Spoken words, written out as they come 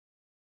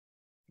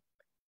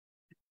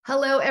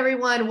Hello,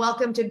 everyone.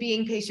 Welcome to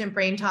Being Patient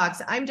Brain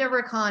Talks. I'm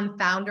Deborah,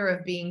 founder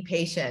of Being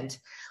Patient.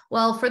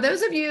 Well, for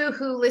those of you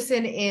who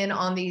listen in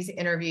on these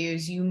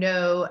interviews, you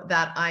know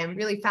that I'm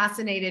really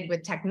fascinated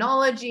with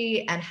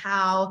technology and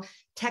how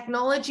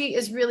technology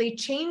is really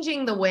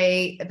changing the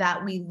way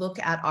that we look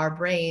at our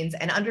brains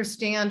and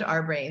understand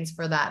our brains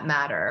for that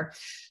matter.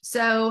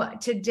 So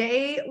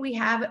today we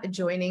have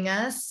joining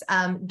us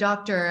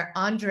Dr.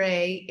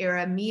 Andrei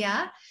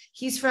Irimia.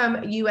 He's from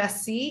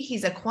USC.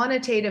 He's a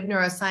quantitative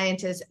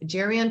neuroscientist,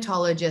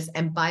 gerontologist,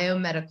 and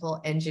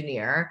biomedical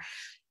engineer.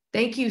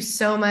 Thank you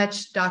so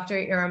much, Dr.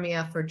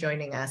 Irimia, for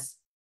joining us.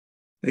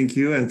 Thank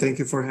you, and thank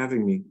you for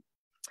having me.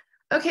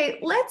 Okay,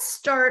 let's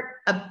start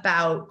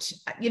about,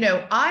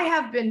 I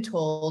have been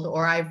told,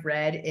 or I've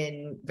read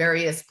in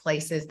various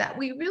places, that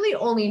we really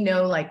only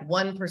know like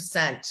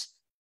 1%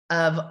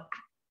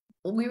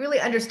 we really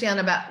understand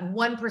about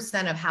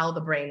 1% of how the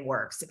brain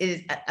works,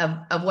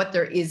 of what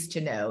there is to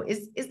know.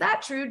 Is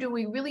that true? Do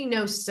we really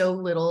know so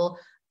little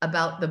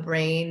about the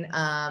brain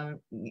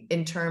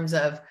in terms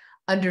of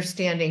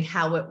understanding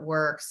how it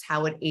works,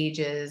 how it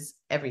ages,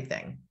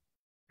 everything?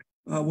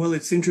 Well,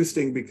 it's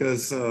interesting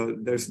because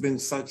there's been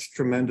such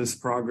tremendous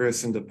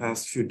progress in the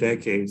past few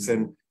decades.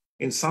 And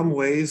in some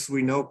ways,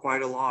 we know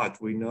quite a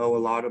lot. We know a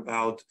lot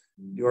about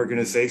the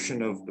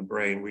organization of the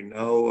brain. We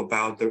know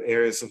about the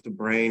areas of the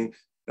brain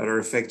that are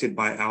affected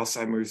by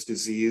Alzheimer's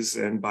disease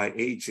and by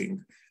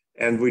aging.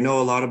 And we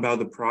know a lot about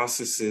the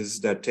processes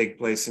that take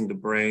place in the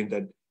brain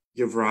that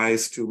give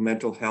rise to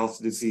mental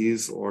health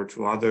disease or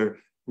to other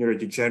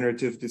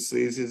neurodegenerative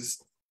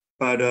diseases.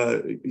 But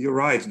you're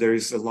right, there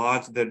is a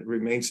lot that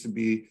remains to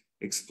be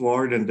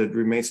explored and that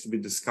remains to be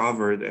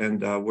discovered.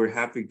 And we're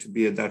happy to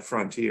be at that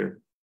frontier.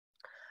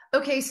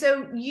 Okay,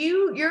 so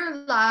your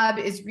lab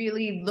is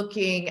really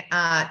looking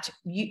at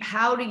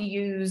how to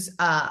use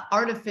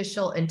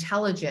artificial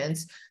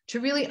intelligence to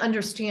really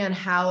understand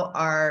how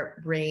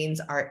our brains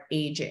are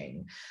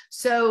aging.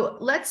 So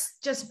let's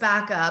just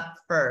back up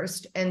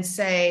first and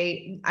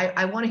say,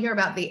 I want to hear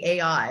about the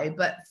AI,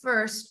 but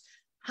first,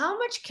 how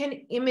much can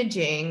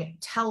imaging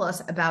tell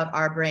us about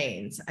our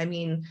brains? I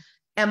mean,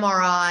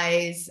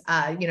 MRIs,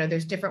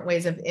 there's different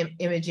ways of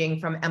imaging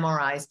from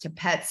MRIs to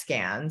PET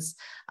scans.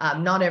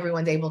 Not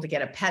everyone's able to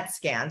get a PET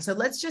scan. So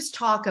let's just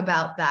talk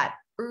about that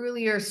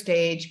earlier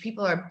stage.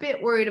 People are a bit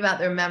worried about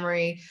their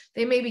memory.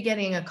 They may be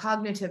getting a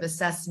cognitive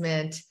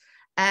assessment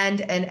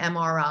and an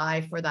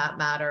MRI for that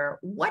matter.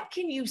 What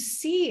can you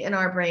see in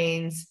our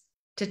brains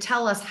to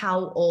tell us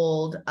how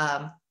old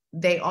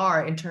they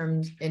are in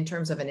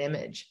terms of an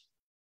image?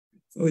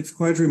 So it's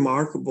quite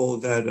remarkable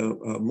that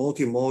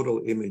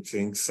multimodal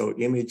imaging, so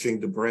imaging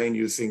the brain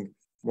using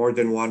more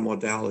than one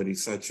modality,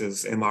 such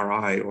as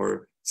MRI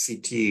or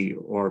CT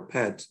or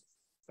PET,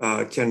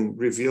 can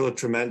reveal a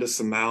tremendous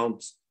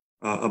amount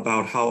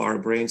about how our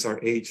brains are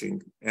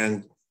aging.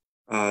 And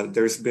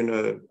there's been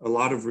a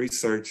lot of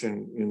research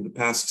in the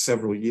past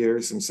several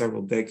years and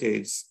several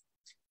decades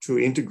to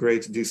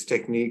integrate these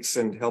techniques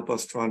and help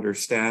us to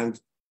understand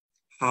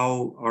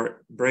how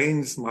our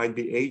brains might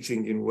be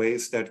aging in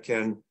ways that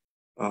can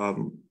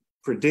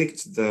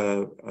predict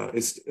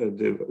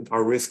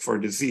our risk for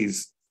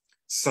disease.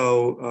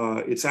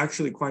 So it's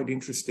actually quite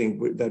interesting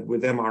that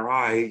with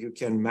MRI, you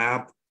can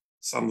map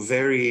some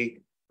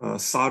very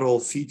subtle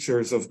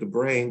features of the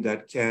brain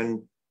that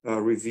can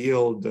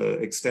reveal the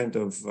extent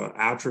of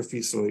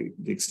atrophy, so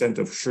the extent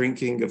of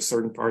shrinking of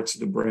certain parts of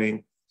the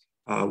brain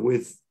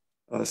with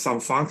some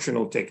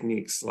functional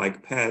techniques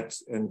like PET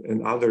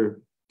and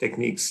other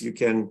techniques. You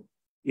can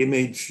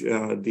image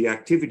the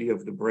activity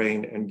of the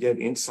brain and get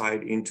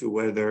insight into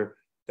whether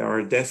there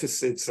are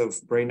deficits of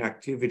brain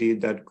activity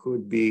that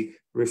could be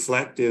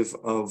reflective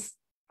of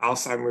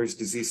Alzheimer's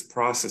disease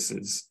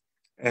processes.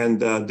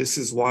 And this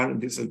is one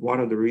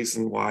of the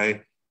reasons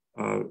why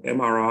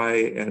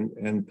MRI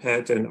and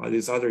PET and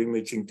these other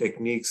imaging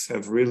techniques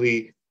have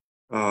really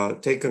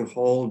taken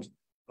hold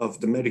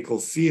of the medical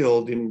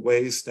field in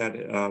ways that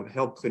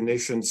help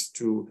clinicians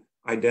to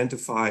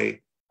identify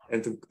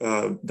and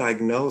to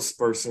diagnose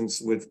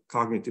persons with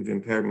cognitive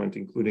impairment,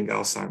 including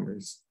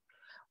Alzheimer's.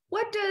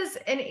 What does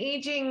an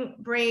aging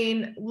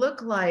brain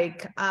look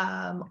like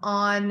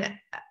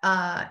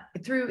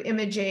through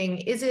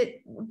imaging?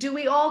 Do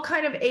we all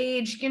kind of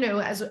age,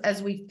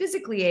 as we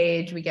physically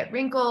age, we get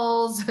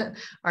wrinkles,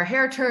 our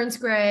hair turns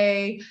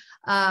gray.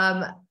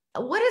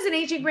 What does an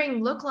aging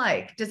brain look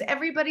like? Does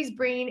everybody's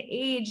brain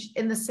age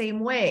in the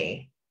same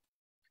way?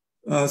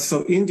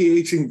 So in the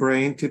aging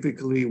brain,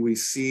 typically we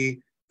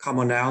see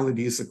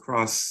commonalities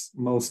across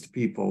most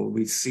people.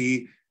 We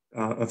see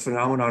a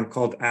phenomenon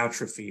called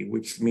atrophy,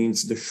 which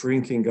means the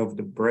shrinking of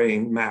the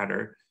brain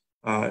matter.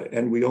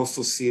 And we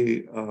also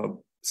see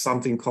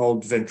something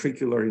called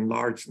ventricular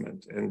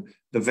enlargement. And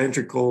the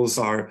ventricles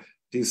are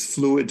these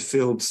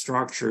fluid-filled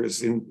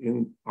structures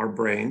in our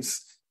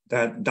brains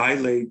that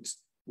dilate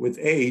with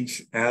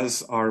age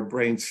as our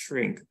brains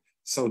shrink.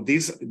 So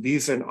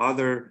these and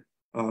other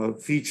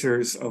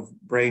features of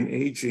brain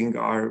aging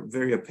are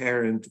very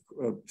apparent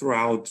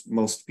throughout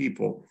most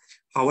people.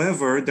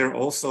 However, there are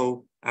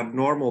also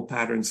abnormal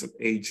patterns of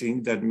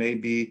aging that may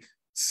be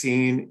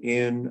seen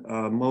in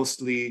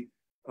mostly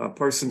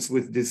persons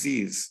with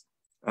disease.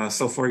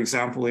 So for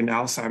example, in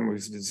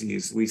Alzheimer's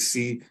disease, we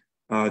see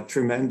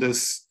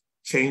tremendous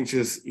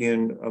changes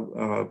in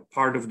a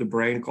part of the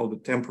brain called the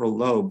temporal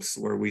lobes,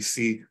 where we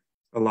see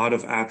a lot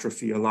of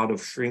atrophy, a lot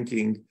of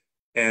shrinking,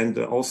 and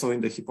also in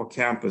the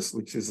hippocampus,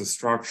 which is a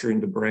structure in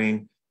the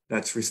brain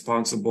that's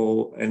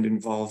responsible and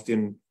involved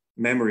in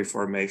memory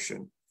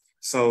formation.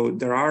 So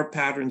there are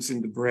patterns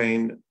in the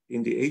brain,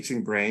 in the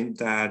aging brain,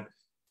 that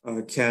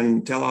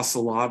can tell us a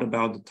lot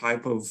about the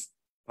type of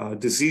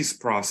disease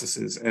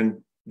processes.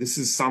 And this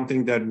is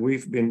something that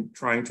we've been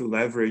trying to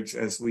leverage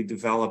as we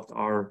developed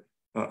our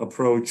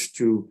approach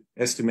to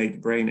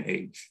estimate brain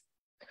age.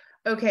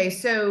 Okay,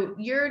 so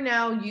you're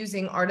now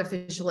using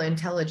artificial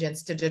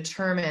intelligence to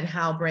determine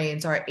how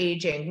brains are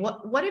aging.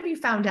 What have you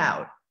found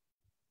out?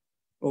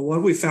 Well,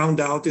 what we found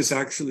out is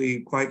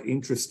actually quite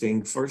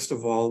interesting. First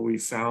of all, we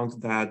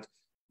found that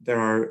there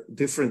are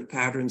different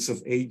patterns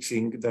of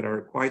aging that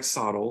are quite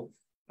subtle,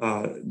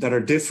 that are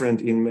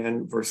different in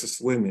men versus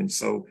women.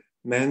 So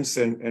men's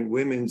and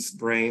women's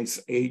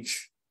brains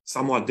age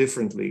somewhat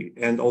differently.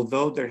 And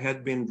although there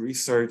had been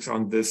research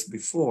on this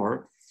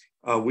before,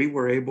 we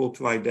were able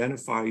to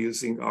identify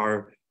using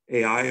our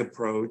AI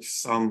approach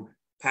some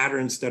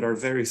patterns that are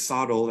very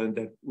subtle and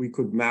that we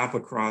could map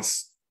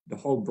across the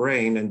whole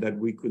brain, and that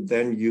we could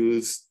then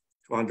use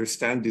to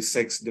understand these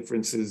sex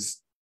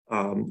differences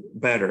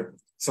better.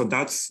 So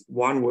that's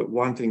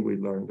one thing we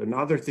learned.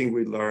 Another thing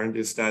we learned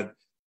is that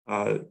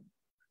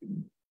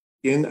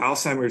in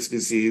Alzheimer's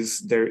disease,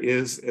 there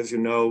is, as you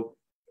know,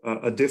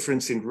 a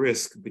difference in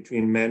risk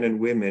between men and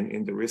women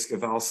in the risk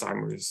of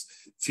Alzheimer's.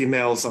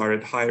 Females are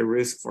at higher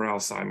risk for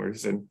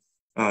Alzheimer's, and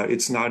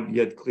it's not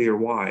yet clear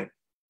why.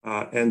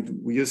 And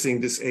using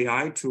this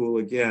AI tool,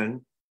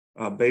 again,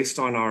 based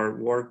on our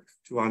work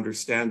to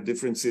understand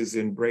differences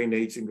in brain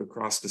aging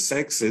across the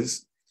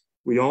sexes,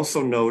 we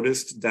also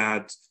noticed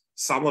that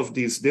some of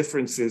these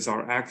differences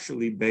are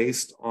actually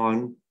based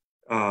on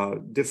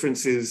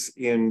differences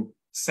in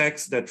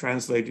sex that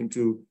translate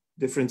into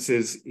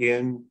differences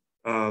in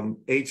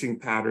aging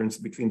patterns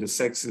between the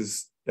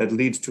sexes that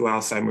lead to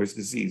Alzheimer's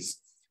disease.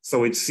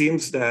 So it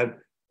seems that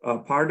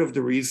part of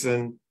the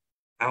reason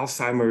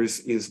Alzheimer's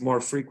is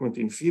more frequent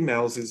in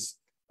females is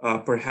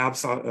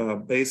perhaps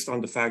based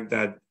on the fact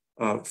that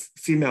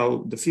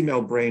the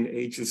female brain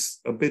ages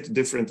a bit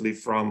differently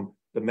from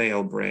the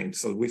male brain.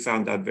 So we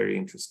found that very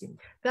interesting.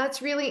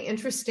 That's really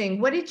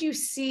interesting. What did you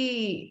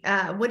see?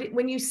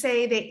 When you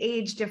say they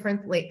age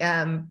differently,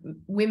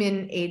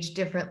 women age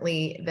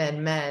differently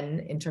than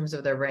men in terms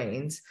of their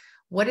brains,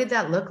 what did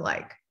that look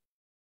like?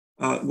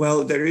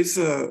 Well, there is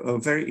a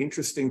very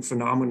interesting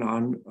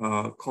phenomenon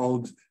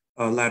called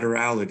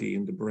laterality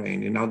in the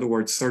brain. In other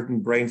words,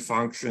 certain brain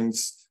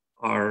functions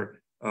are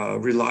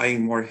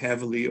relying more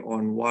heavily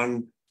on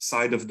one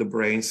side of the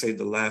brain, say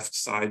the left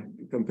side,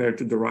 compared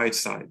to the right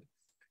side.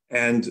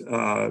 And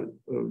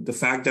the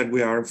fact that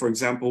we are, for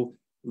example,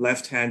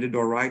 left-handed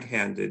or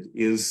right-handed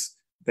is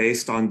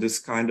based on this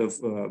kind of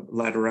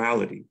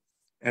laterality.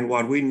 And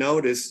what we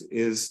notice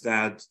is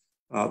that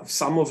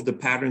some of the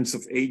patterns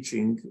of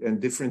aging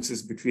and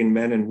differences between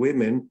men and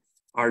women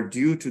are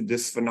due to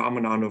this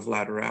phenomenon of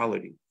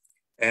laterality.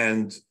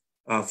 And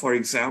for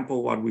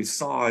example, what we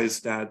saw is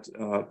that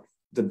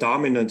the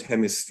dominant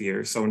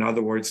hemisphere, so in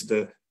other words,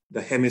 the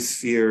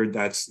hemisphere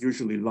that's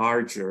usually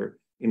larger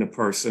in a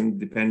person,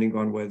 depending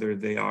on whether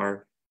they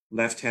are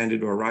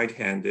left-handed or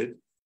right-handed,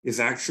 is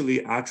actually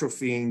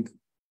atrophying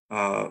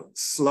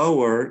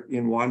slower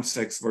in one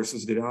sex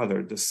versus the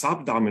other. The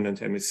subdominant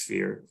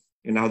hemisphere,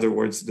 in other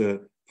words,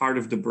 the part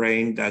of the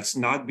brain that's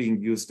not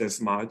being used as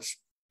much,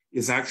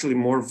 is actually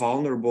more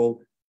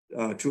vulnerable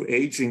to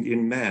aging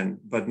in men,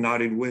 but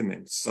not in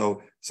women.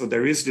 So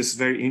there is this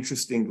very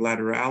interesting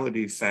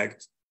laterality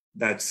effect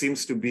that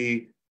seems to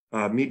be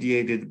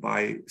mediated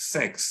by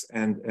sex.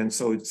 And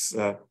so it's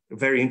a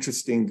very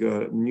interesting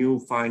new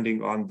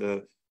finding on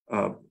the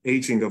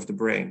aging of the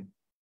brain.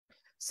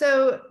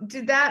 So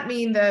did that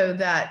mean, though,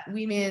 that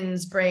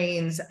women's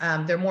brains,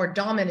 their more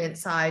dominant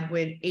side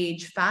would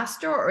age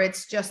faster, or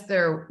it's just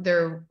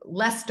their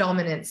less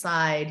dominant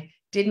side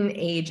didn't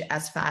age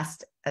as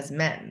fast as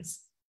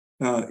men's?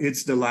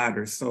 It's the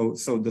latter. So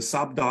the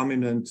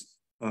subdominant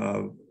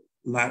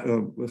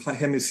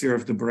hemisphere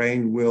of the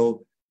brain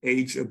will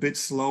age a bit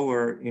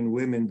slower in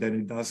women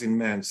than it does in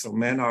men. So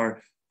men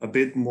are a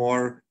bit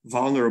more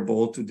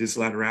vulnerable to these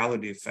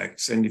laterality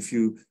effects. And if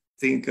you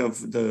think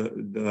of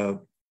the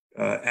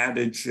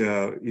adage,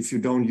 if you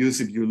don't use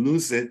it, you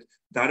lose it,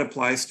 that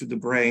applies to the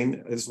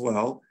brain as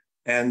well.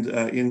 And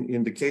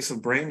in the case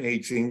of brain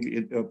aging,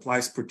 it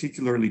applies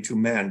particularly to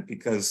men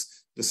because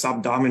the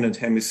subdominant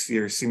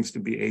hemisphere seems to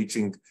be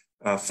aging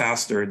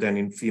faster than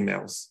in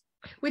females.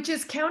 Which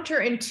is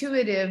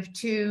counterintuitive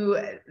to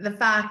the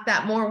fact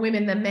that more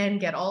women than men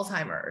get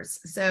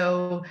Alzheimer's.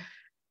 So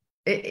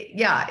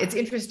it's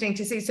interesting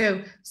to see.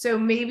 So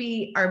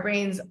maybe our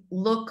brains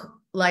look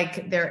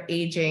like they're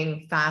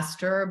aging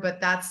faster,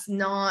 but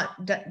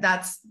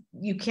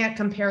you can't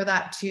compare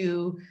that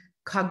to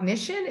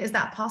cognition. Is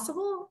that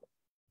possible?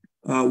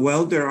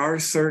 Well, there are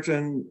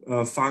certain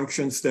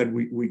functions that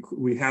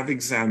we have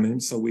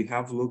examined. So we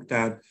have looked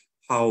at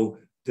how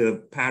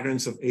the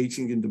patterns of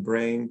aging in the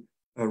brain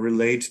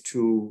relate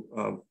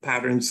to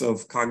patterns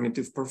of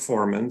cognitive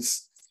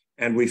performance.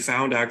 And we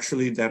found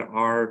actually that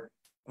our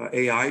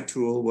AI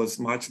tool was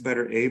much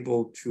better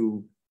able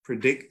to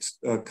predict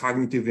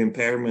cognitive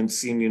impairment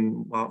seen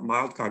in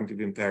mild cognitive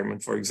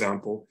impairment, for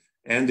example,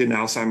 and in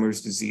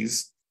Alzheimer's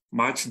disease,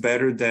 much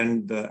better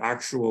than the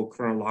actual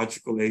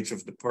chronological age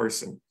of the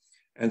person.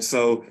 And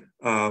so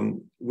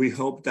we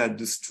hope that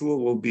this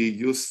tool will be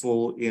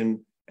useful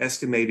in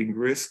estimating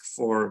risk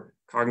for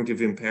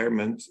cognitive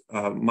impairment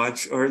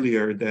much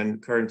earlier than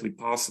currently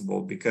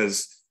possible,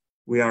 because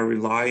we are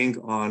relying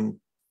on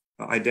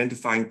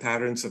identifying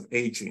patterns of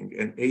aging,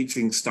 and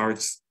aging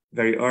starts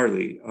very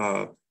early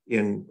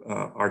in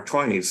our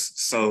 20s.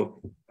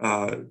 So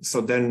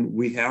then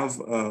we have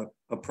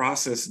a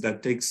process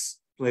that takes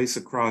place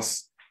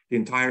across the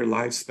entire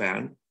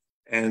lifespan,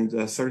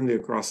 and certainly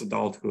across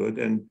adulthood.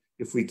 And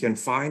if we can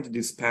find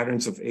these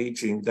patterns of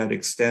aging that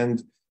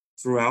extend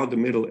throughout the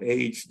middle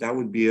age, that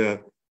would be a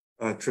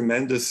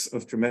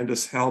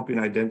tremendous help in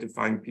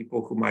identifying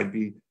people who might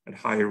be at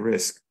higher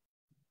risk.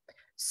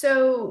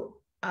 So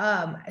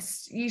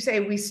you say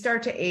we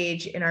start to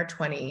age in our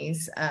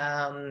 20s.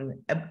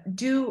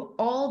 Do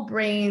all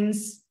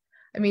brains,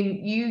 I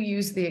mean, you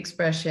use the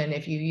expression,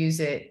 if you use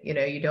it,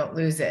 you don't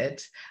lose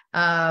it.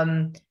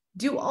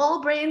 Do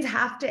all brains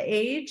have to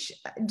age?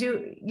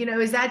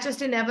 Is that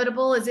just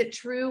inevitable? Is it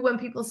true when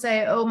people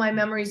say, oh, my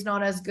memory's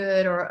not as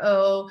good, or,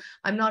 oh,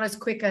 I'm not as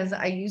quick as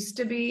I used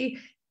to be?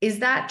 Is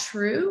that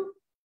true?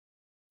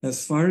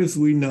 As far as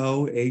we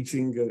know,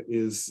 aging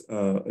is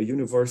a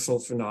universal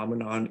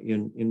phenomenon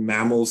in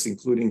mammals,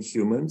 including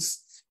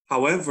humans.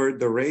 However,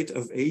 the rate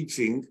of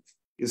aging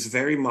is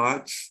very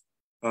much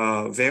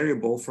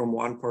variable from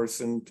one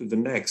person to the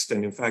next.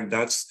 And in fact,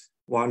 that's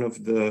one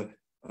of the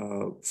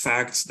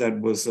facts that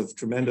was of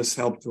tremendous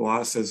help to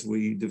us as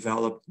we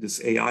developed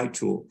this AI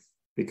tool,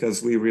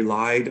 because we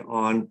relied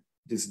on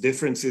these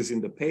differences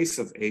in the pace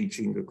of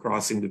aging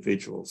across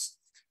individuals.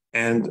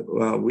 And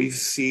we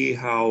see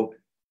how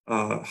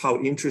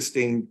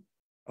interesting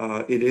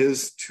it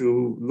is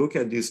to look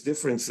at these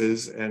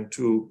differences and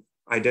to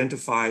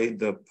identify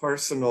the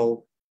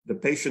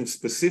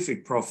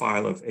patient-specific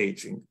profile of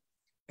aging.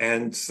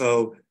 And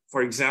so,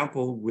 for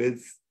example,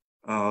 with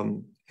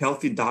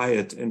healthy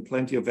diet and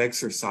plenty of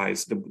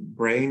exercise, the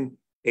brain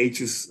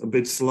ages a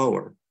bit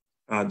slower.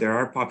 There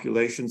are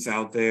populations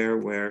out there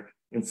where,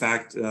 in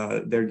fact,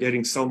 they're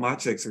getting so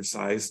much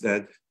exercise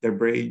that their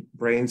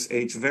brains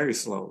age very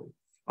slowly.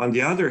 On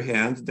the other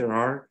hand, there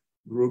are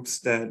groups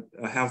that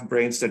have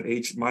brains that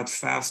age much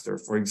faster.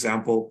 For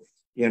example,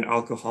 in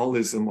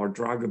alcoholism or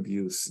drug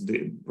abuse,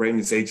 the brain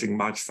is aging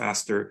much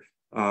faster.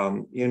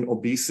 In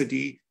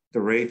obesity,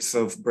 the rates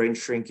of brain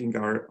shrinking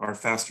are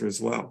faster as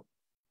well.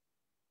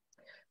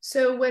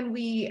 So when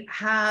we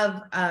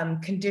have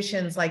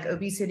conditions like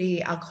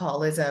obesity,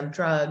 alcoholism,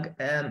 drug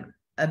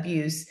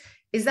abuse,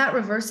 is that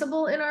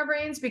reversible in our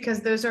brains?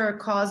 Because those are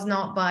caused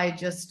not by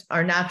just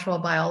our natural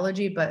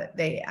biology, but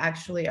they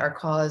actually are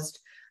caused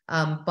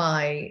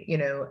by,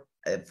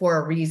 for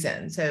a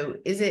reason. So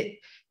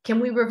can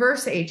we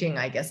reverse aging,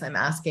 I guess I'm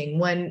asking,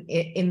 when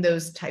in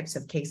those types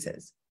of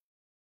cases?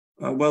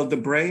 Well, the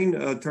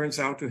brain turns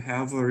out to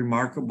have a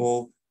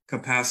remarkable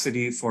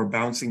capacity for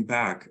bouncing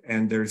back.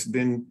 And there's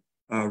been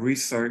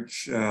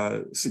research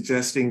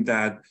suggesting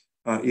that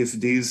if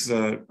these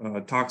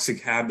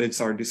toxic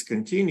habits are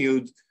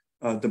discontinued,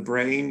 the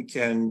brain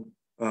can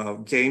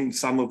gain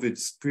some of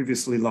its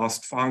previously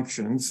lost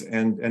functions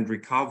and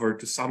recover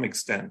to some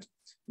extent.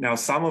 Now,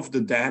 some of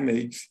the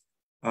damage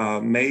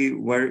may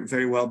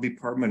very well be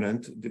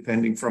permanent,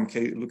 depending from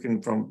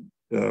looking from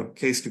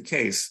case to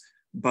case.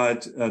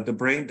 But the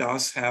brain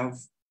does have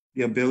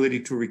the ability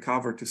to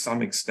recover to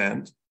some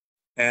extent,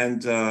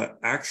 and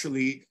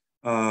actually,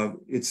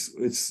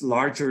 it's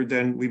larger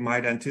than we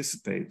might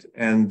anticipate.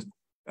 And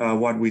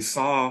what we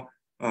saw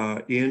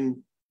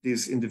in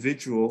these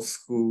individuals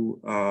who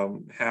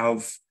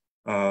have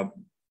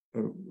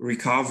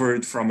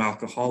recovered from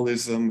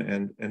alcoholism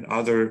and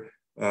other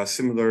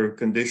similar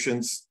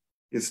conditions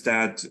is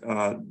that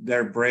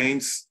their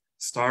brains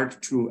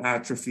start to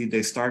atrophy,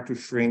 they start to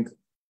shrink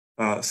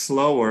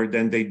slower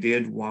than they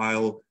did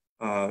while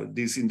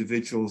these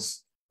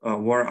individuals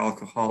were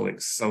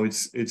alcoholics. So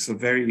it's a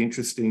very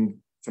interesting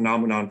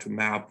phenomenon to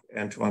map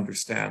and to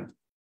understand.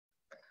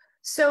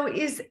 So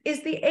is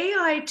the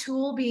AI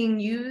tool being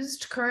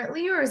used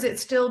currently, or is it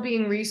still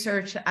being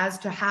researched as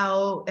to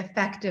how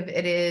effective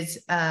it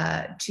is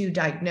to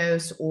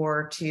diagnose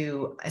or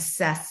to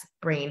assess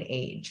brain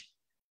age?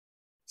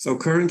 So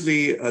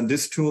currently,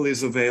 this tool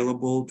is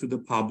available to the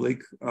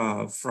public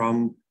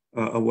from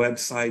a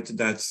website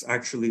that's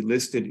actually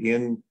listed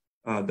in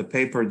the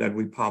paper that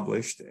we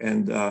published.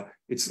 And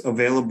it's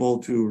available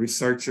to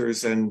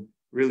researchers and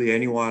really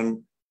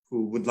anyone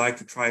who would like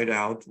to try it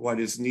out, what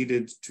is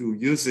needed to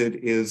use it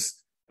is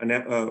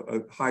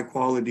a high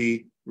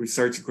quality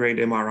research grade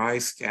MRI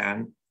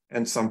scan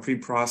and some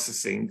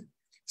pre-processing.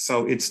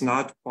 So it's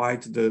not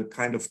quite the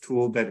kind of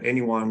tool that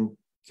anyone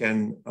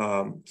can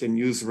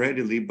use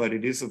readily, but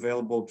it is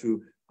available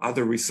to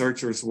other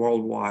researchers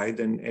worldwide,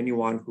 and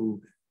anyone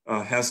who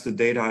has the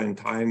data and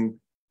time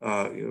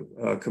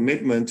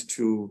commitment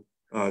to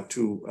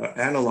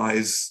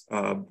analyze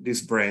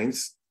these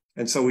brains.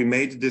 And so we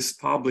made this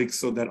public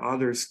so that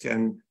others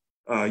can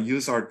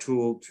use our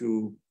tool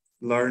to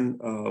learn,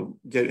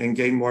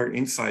 gain more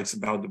insights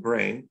about the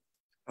brain.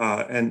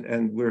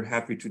 And we're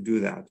happy to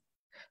do that.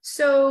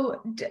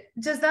 So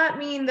does that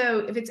mean, though,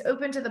 if it's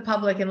open to the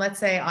public, and let's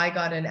say I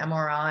got an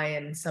MRI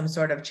and some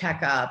sort of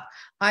checkup,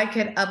 I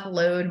could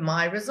upload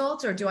my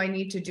results, or do I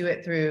need to do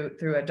it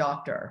through a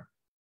doctor?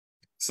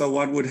 So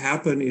what would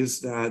happen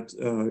is that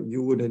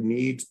you would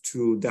need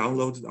to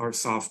download our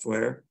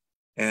software,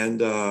 and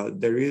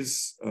there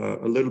is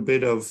a little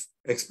bit of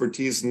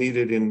expertise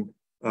needed in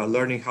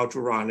learning how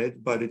to run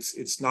it, but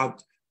it's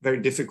not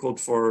very difficult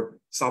for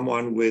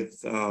someone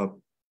with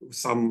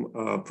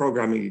some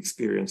programming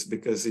experience,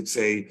 because it's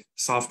a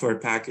software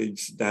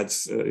package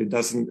that's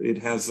it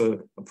has a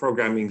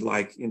programming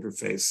like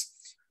interface,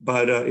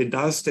 but it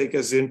does take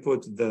as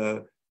input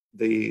the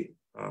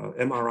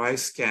MRI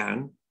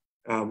scan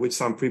with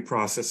some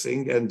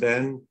pre-processing, and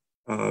then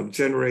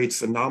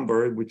generates a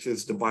number which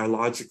is the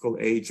biological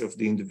age of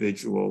the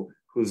individual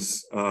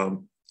whose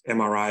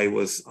MRI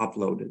was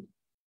uploaded.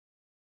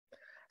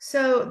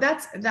 So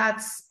that's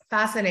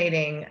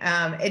fascinating.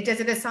 Does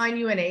it assign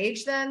you an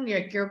age then?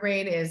 Your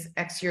brain is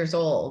X years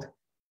old.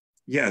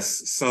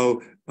 Yes.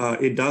 So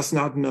it does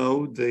not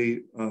know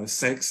the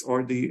sex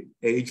or the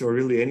age or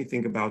really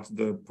anything about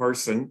the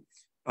person.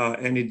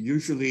 And it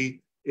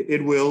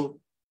will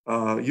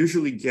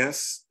usually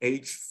guess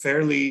age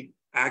fairly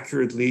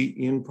accurately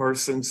in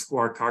persons who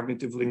are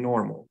cognitively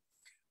normal.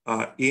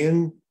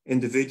 In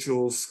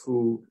individuals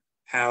who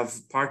have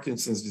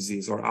Parkinson's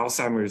disease or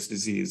Alzheimer's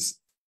disease,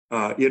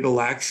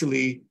 it'll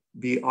actually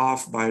be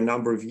off by a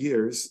number of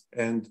years.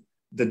 And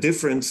the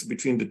difference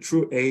between the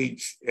true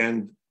age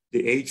and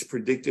the age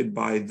predicted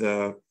by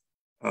the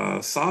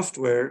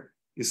software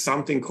is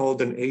something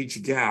called an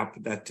age gap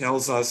that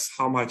tells us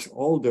how much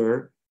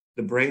older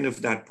the brain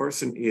of that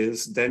person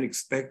is than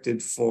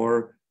expected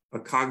for a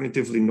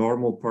cognitively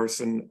normal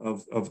person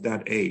of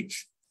that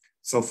age.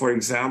 So for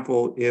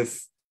example,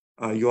 if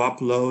you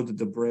upload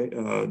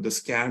the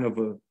scan of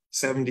a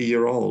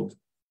 70-year-old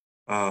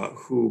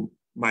who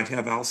might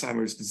have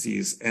Alzheimer's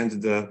disease,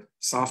 and the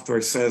software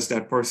says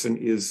that person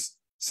is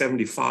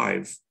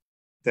 75,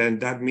 then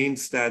that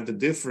means that the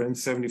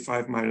difference,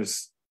 75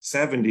 minus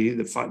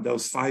 70,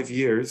 those 5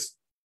 years,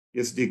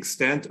 is the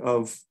extent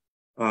of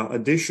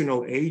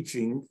additional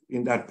aging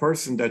in that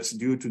person that's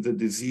due to the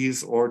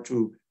disease or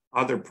to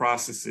other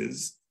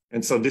processes.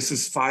 And so this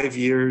is 5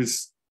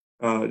 years,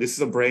 this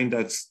is a brain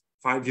that's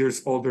 5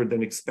 years older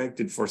than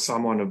expected for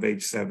someone of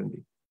age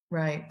 70.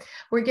 Right.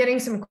 We're getting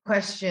some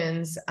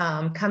questions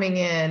coming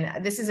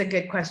in. This is a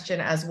good question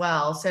as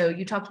well. So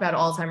you talked about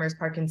Alzheimer's,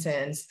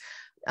 Parkinson's.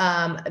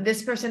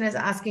 This person is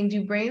asking,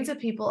 do brains of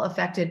people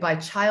affected by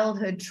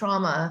childhood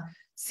trauma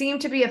seem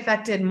to be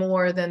affected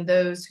more than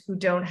those who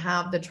don't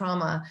have the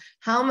trauma?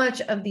 How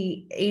much of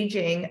the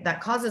aging that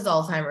causes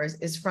Alzheimer's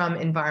is from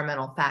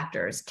environmental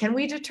factors? Can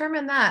we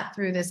determine that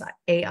through this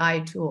AI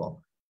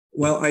tool?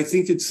 Well, I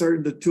think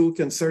the tool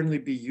can certainly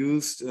be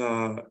used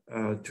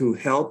to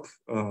help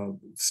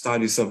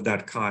studies of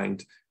that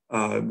kind.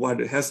 What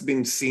has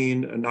been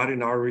seen, not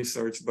in our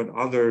research, but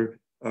other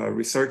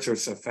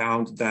researchers have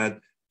found that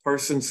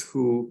persons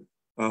who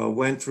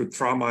went through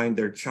trauma in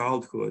their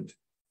childhood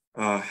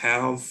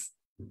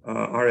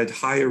are at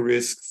higher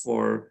risk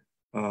for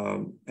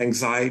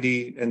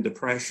anxiety and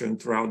depression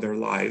throughout their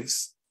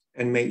lives,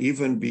 and may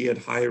even be at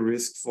higher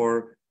risk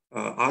for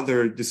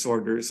other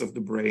disorders of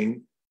the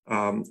brain.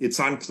 It's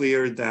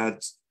unclear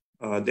that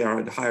they are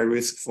at higher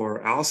risk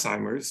for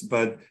Alzheimer's,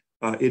 but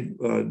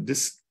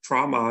this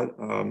trauma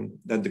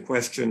that the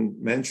question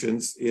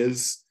mentions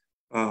is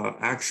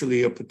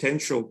actually a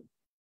potential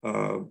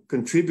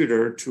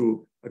contributor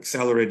to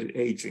accelerated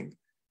aging.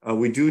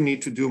 We do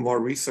need to do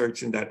more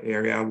research in that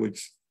area,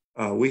 which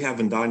we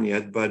haven't done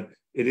yet, but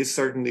it is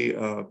certainly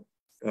a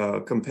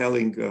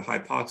compelling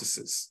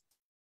hypothesis.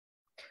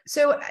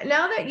 So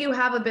now that you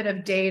have a bit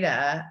of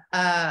data,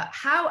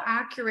 how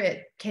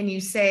accurate can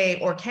you say,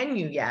 or can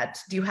you yet,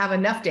 do you have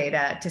enough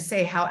data to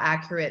say how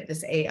accurate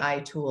this AI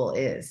tool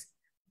is?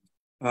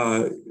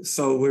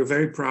 So we're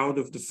very proud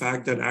of the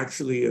fact that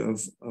actually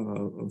of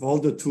all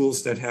the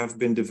tools that have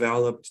been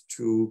developed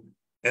to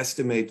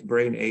estimate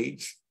brain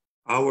age,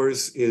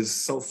 ours is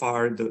so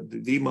far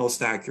the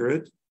most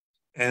accurate.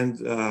 And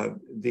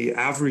the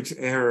average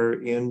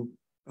error in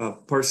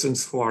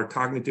persons who are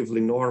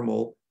cognitively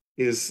normal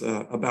is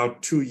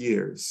about 2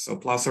 years. So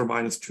plus or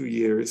minus 2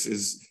 years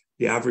is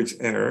the average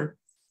error.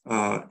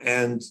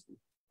 And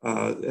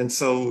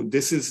so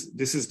this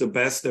is the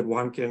best that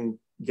one can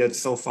get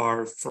so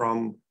far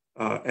from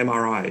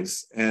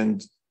MRIs.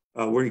 And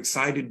we're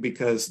excited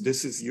because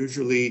this is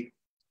usually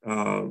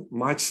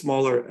much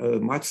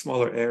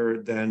smaller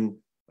error than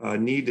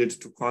needed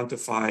to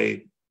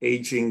quantify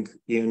aging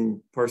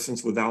in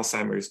persons with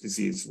Alzheimer's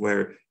disease,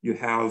 where you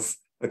have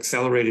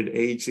accelerated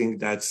aging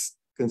that's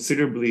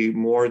considerably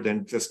more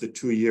than just the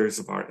 2 years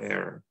of our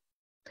error.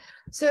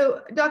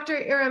 So, Dr.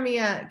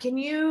 Irimia, can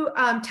you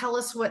tell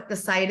us what the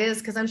site is?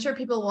 Because I'm sure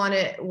people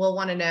will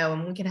want to know,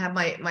 and we can have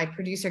my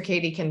producer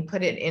Katie can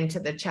put it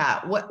into the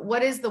chat.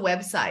 What is the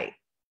website?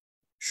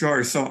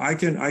 Sure. So I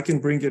can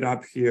bring it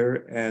up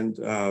here and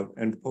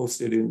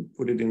post it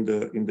put it in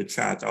the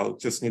chat. I'll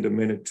just need a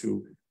minute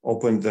to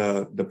open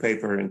the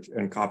paper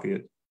and copy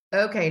it.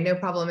 Okay, no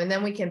problem. And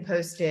then we can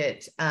post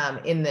it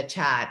in the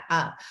chat.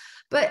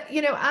 But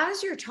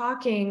as you're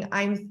talking,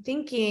 I'm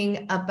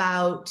thinking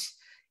about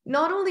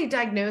not only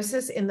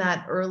diagnosis in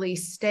that early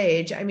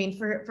stage. I mean,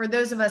 for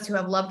those of us who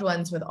have loved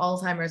ones with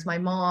Alzheimer's, my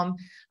mom,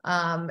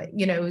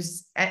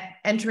 is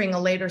entering a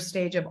later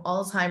stage of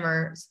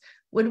Alzheimer's.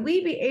 Would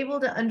we be able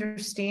to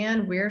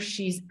understand where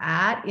she's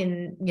at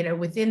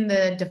within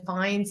the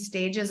defined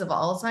stages of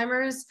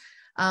Alzheimer's?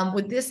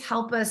 Would this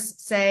help us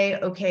say,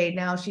 okay,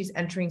 now she's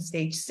entering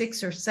stage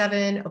 6 or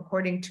 7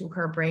 according to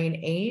her brain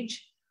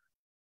age?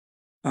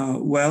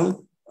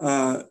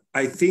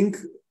 I think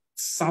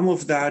some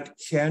of that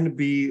can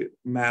be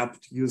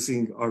mapped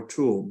using our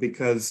tool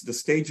because the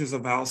stages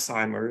of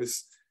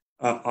Alzheimer's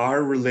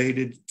are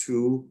related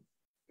to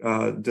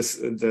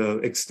the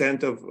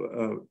extent of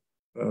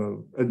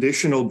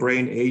additional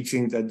brain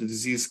aging that the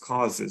disease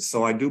causes.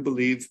 So I do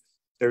believe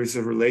there is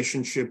a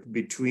relationship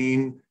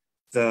between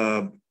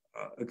the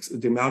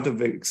amount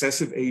of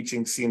excessive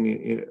aging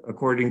seen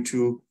according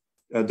to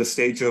the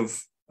stage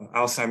of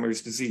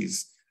Alzheimer's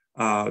disease.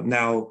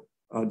 Now,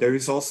 there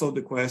is also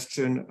the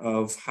question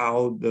of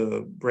how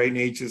the brain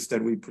ages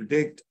that we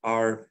predict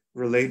are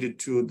related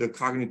to the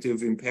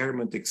cognitive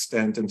impairment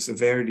extent and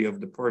severity of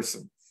the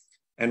person.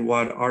 And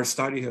what our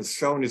study has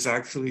shown is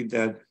actually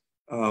that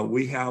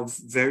we have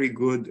very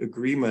good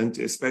agreement,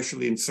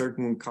 especially in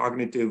certain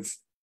cognitive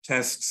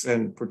tests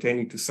and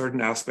pertaining to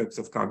certain aspects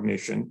of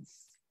cognition,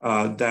 we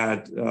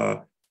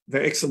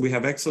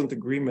have excellent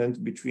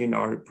agreement between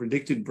our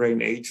predicted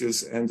brain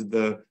ages and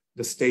the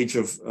stage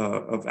of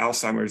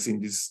Alzheimer's in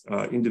these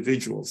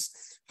individuals.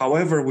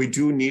 However, we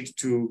do need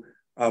to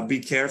be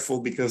careful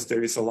because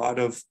there is a lot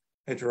of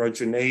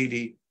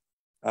heterogeneity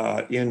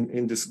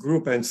in this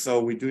group, and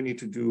so we do need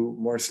to do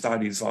more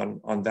studies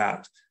on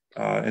that.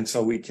 And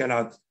so we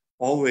cannot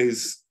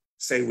always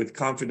say with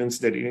confidence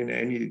that in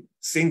any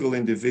single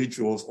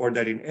individuals or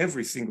that in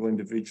every single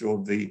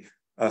individual, the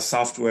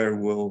software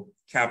will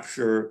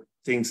capture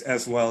things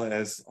as well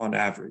as on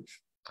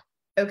average.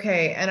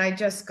 Okay, and I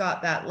just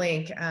got that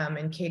link,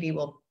 and Katie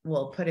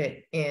will put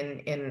it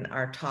in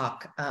our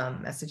talk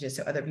messages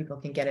so other people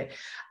can get it.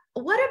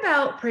 What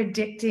about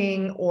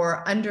predicting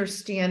or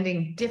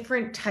understanding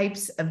different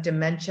types of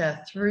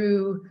dementia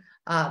through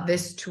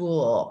this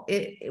tool?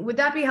 Would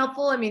that be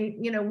helpful? I mean,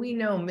 we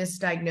know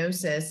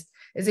misdiagnosis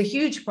is a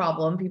huge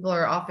problem. People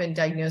are often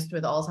diagnosed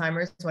with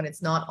Alzheimer's when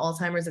it's not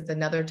Alzheimer's, it's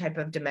another type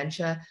of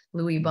dementia,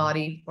 Lewy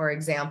body, for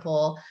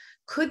example.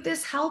 Could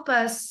this help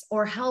us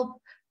or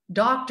help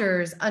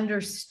doctors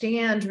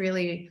understand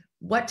really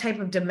what type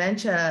of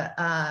dementia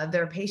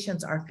their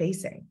patients are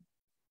facing?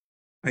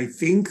 I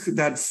think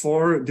that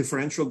for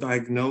differential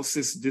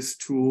diagnosis, this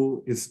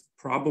tool is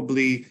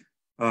probably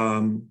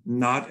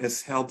not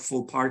as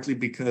helpful, partly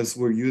because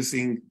we're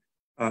using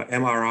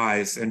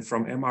MRIs, and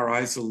from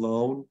MRIs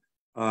alone,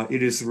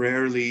 it is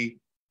rarely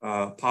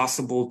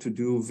possible to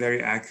do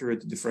very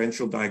accurate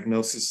differential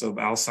diagnosis of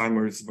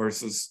Alzheimer's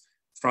versus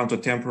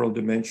frontotemporal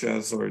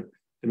dementias or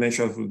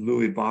dementia with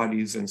Lewy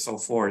bodies and so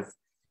forth.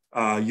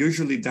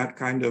 Usually that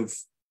kind of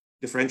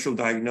differential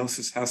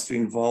diagnosis has to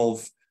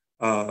involve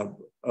a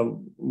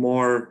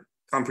more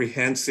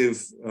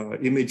comprehensive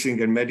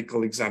imaging and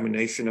medical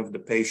examination of the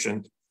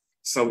patient.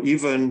 So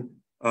even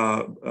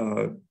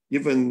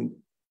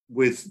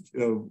with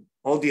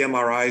all the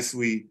MRIs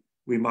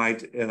we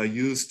might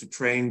use to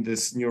train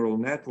this neural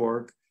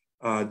network,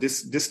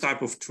 this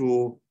type of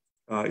tool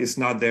is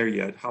not there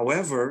yet.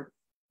 However,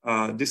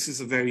 this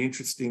is a very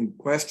interesting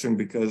question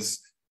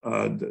because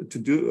to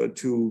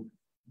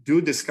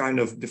do this kind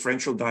of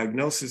differential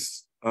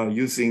diagnosis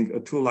using a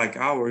tool like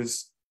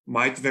ours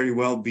might very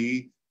well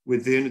be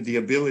within the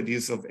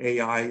abilities of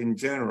AI in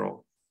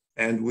general.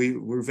 And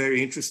we're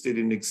very interested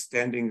in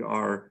extending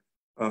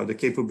the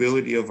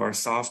capability of our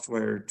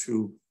software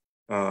to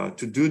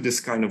do this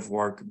kind of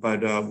work,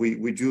 but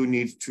we do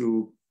need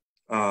to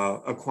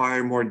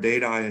acquire more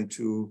data and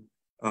to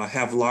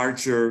have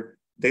larger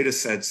data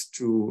sets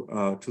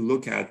to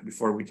look at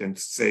before we can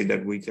say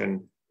that we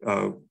can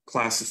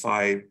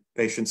classify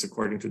patients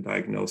according to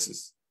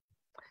diagnosis.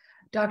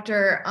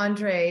 Dr.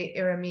 Andrei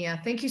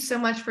Irimia, thank you so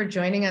much for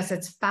joining us.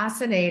 It's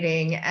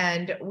fascinating,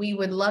 and we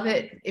would love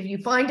it if you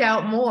find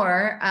out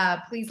more.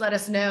 Please let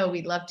us know.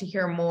 We'd love to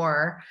hear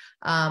more.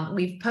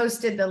 We've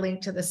posted the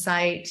link to the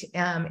site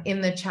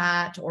in the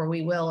chat, or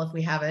we will if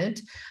we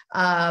haven't.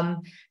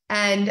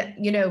 And,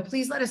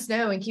 please let us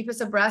know and keep us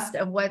abreast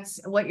of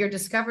what you're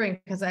discovering,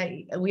 because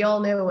we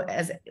all know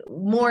as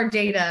more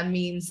data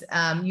means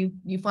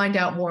you find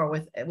out more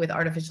with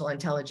artificial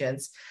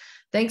intelligence.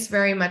 Thanks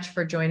very much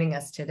for joining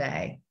us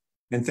today.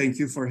 And thank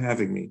you for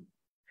having me.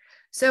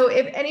 So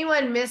if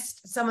anyone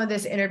missed some of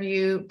this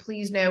interview,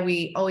 please know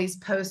we always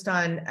post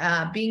on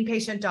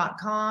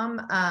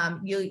beingpatient.com.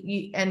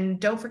 And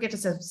don't forget to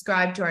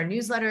subscribe to our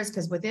newsletters,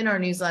 because within our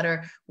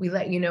newsletter, we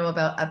let you know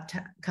about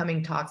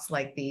upcoming talks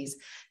like these.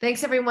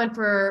 Thanks everyone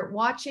for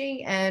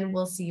watching, and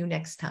we'll see you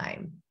next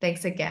time.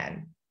 Thanks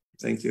again.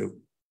 Thank you.